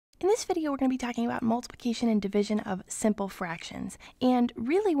In this video, we're going to be talking about multiplication and division of simple fractions. And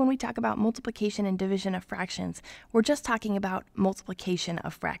really, when we talk about multiplication and division of fractions, we're just talking about multiplication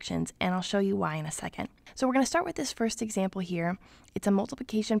of fractions, and I'll show you why in a second. So we're going to start with this first example here. It's a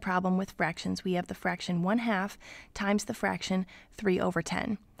multiplication problem with fractions. We have the fraction 1/2 times the fraction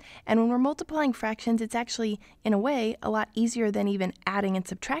 3/10. And when we're multiplying fractions, it's actually, in a way, a lot easier than even adding and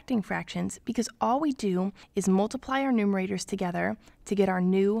subtracting fractions, because all we do is multiply our numerators together to get our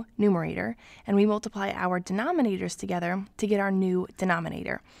new numerator, and we multiply our denominators together to get our new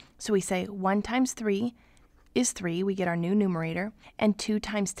denominator. So we say 1 times 3 is 3, we get our new numerator, and 2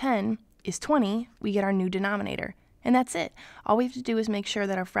 times 10 is 20, we get our new denominator. And that's it. All we have to do is make sure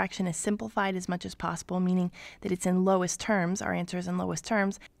that our fraction is simplified as much as possible, meaning that it's in lowest terms, our answer is in lowest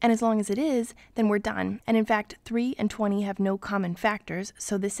terms, and as long as it is, then we're done. And in fact, 3 and 20 have no common factors,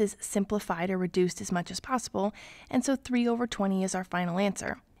 so this is simplified or reduced as much as possible, and so 3/20 is our final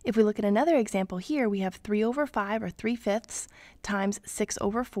answer. If we look at another example here, we have 3/5 or 3/5 times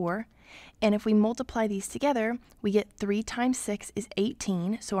 6/4, and if we multiply these together, we get 3 times 6 is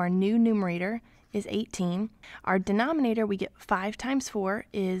 18, so our new numerator is 18. Our denominator, we get 5 times 4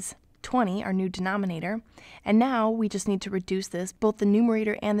 is 20, our new denominator. And now we just need to reduce this. Both the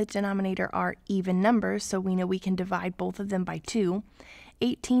numerator and the denominator are even numbers, so we know we can divide both of them by 2.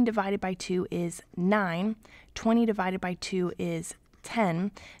 18 divided by 2 is 9. 20 divided by 2 is 10.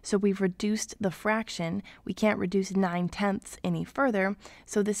 So we've reduced the fraction. We can't reduce 9/10 any further,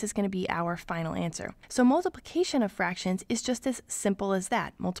 so this is going to be our final answer. So multiplication of fractions is just as simple as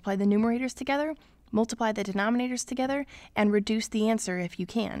that. Multiply the numerators together, multiply the denominators together, and reduce the answer if you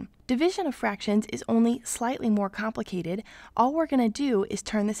can. Division of fractions is only slightly more complicated. All we're going to do is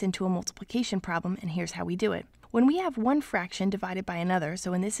turn this into a multiplication problem, and here's how we do it. When we have one fraction divided by another,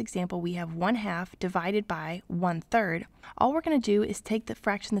 so in this example we have 1/2 divided by 1/3, all we're going to do is take the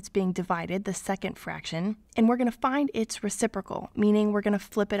fraction that's being divided, the second fraction, and we're going to find its reciprocal, meaning we're going to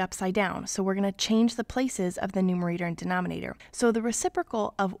flip it upside down. So we're going to change the places of the numerator and denominator. So the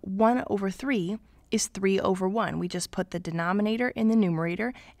reciprocal of 1/3 is 3/1. We just put the denominator in the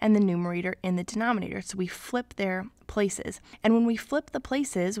numerator and the numerator in the denominator. So we flip their places. And when we flip the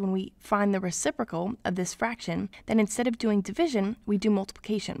places, when we find the reciprocal of this fraction, then instead of doing division, we do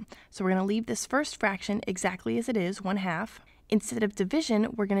multiplication. So we're going to leave this first fraction exactly as it is, 1/2. Instead of division,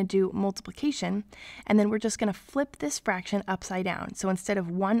 we're going to do multiplication, and then we're just going to flip this fraction upside down. So instead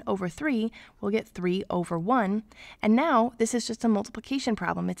of 1/3, we'll get 3/1. And now this is just a multiplication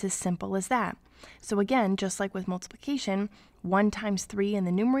problem. It's as simple as that. So again, just like with multiplication, 1 times 3 in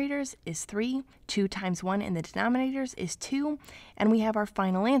the numerators is 3, 2 times 1 in the denominators is 2, and we have our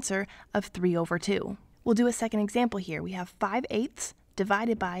final answer of 3/2. We'll do a second example here. We have 5/8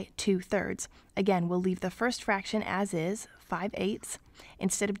 divided by 2/3. Again, we'll leave the first fraction as is, 5/8.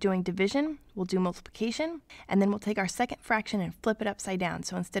 Instead of doing division, we'll do multiplication, and then we'll take our second fraction and flip it upside down.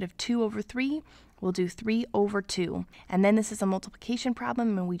 So instead of 2/3, we'll do 3/2. And then this is a multiplication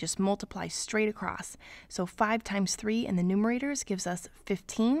problem, and we just multiply straight across. So 5 times 3 in the numerators gives us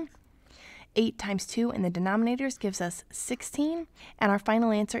 15. 8 times 2 in the denominators gives us 16, and our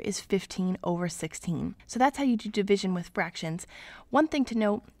final answer is 15/16. So that's how you do division with fractions. One thing to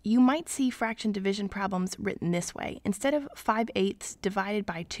note, you might see fraction division problems written this way. Instead of 5/8 divided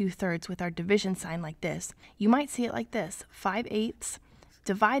by 2/3 with our division sign like this, you might see it like this, 5/8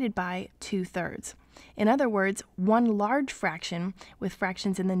 divided by 2/3. In other words, one large fraction with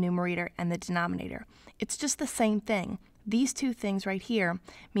fractions in the numerator and the denominator. It's just the same thing. These two things right here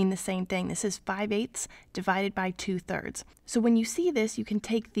mean the same thing. This is 5/8 divided by 2/3. So when you see this, you can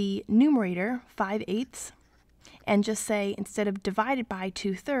take the numerator, 5/8, and just say, instead of divided by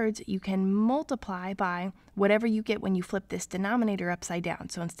 2/3, you can multiply by whatever you get when you flip this denominator upside down.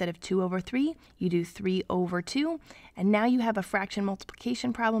 So instead of 2/3, you do 3/2, and now you have a fraction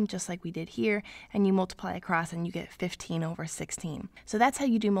multiplication problem just like we did here, and you multiply across and you get 15/16. So that's how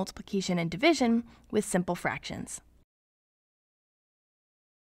you do multiplication and division with simple fractions.